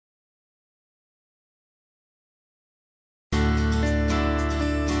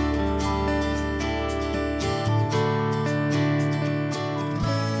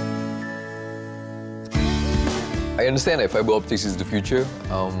I understand that fiber optics is the future.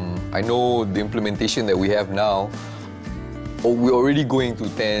 I know the implementation that we have now, we're already going to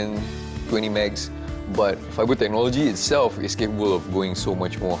 10, 20 megs, but fiber technology itself is capable of going so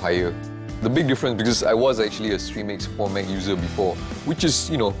much more higher. The big difference, because I was actually a StreamX 4 meg user before, which is,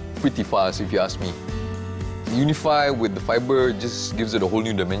 pretty fast if you ask me. UniFi with the fiber just gives it a whole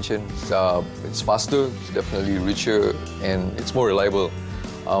new dimension. It's faster, it's definitely richer, and it's more reliable.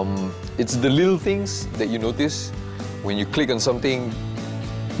 It's the little things that you notice. When you click on something,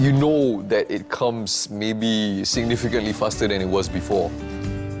 you know that it comes maybe significantly faster than it was before.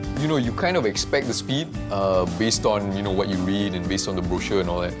 You kind of expect the speed based on what you read and based on the brochure and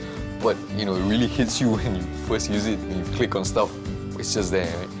all that. But it really hits you when you first use it and you click on stuff. It's just there,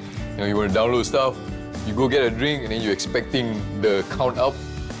 right? You want to download stuff, you go get a drink, and then you're expecting the count up,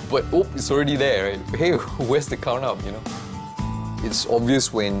 but it's already there, right? Hey, where's the count up? It's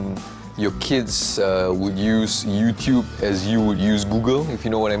obvious when your kids would use YouTube as you would use Google, if you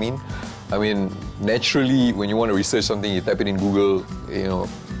know what I mean. Naturally, when you want to research something, you type it in Google,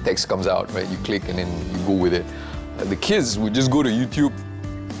 text comes out, right? You click and then you go with it. The kids would just go to YouTube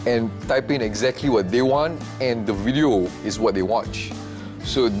and type in exactly what they want, and the video is what they watch.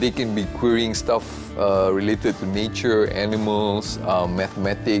 So they can be querying stuff related to nature, animals,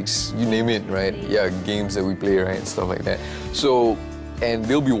 mathematics, you name it, right? Yeah, games that we play, right? Stuff like that. So, and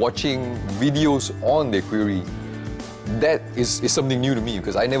they'll be watching videos on their query. That is something new to me,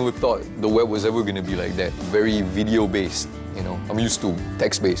 because I never thought the web was ever going to be like that, very video-based. I'm used to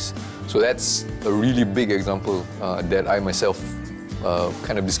text-based. So that's a really big example that I myself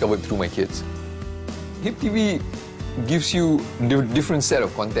kind of discovered through my kids. Hip TV gives you a different set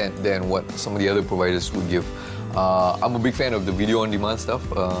of content than what some of the other providers would give. I'm a big fan of the video-on-demand stuff.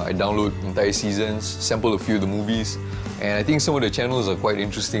 I download entire seasons, sample a few of the movies, and I think some of the channels are quite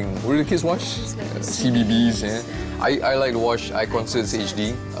interesting. What do the kids watch? CBBS, yeah. I like to watch iConcerts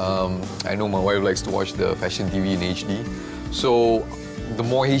HD. I know my wife likes to watch the Fashion TV in HD. So the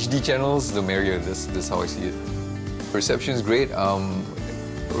more HD channels, the merrier. That's how I see it. Reception is great.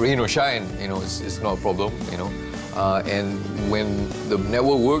 Rain or shine, it's not a problem, and when the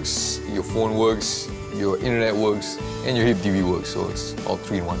network works, your phone works, your internet works, and your Hip TV works, so it's all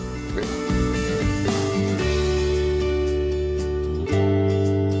 3 in 1. Great.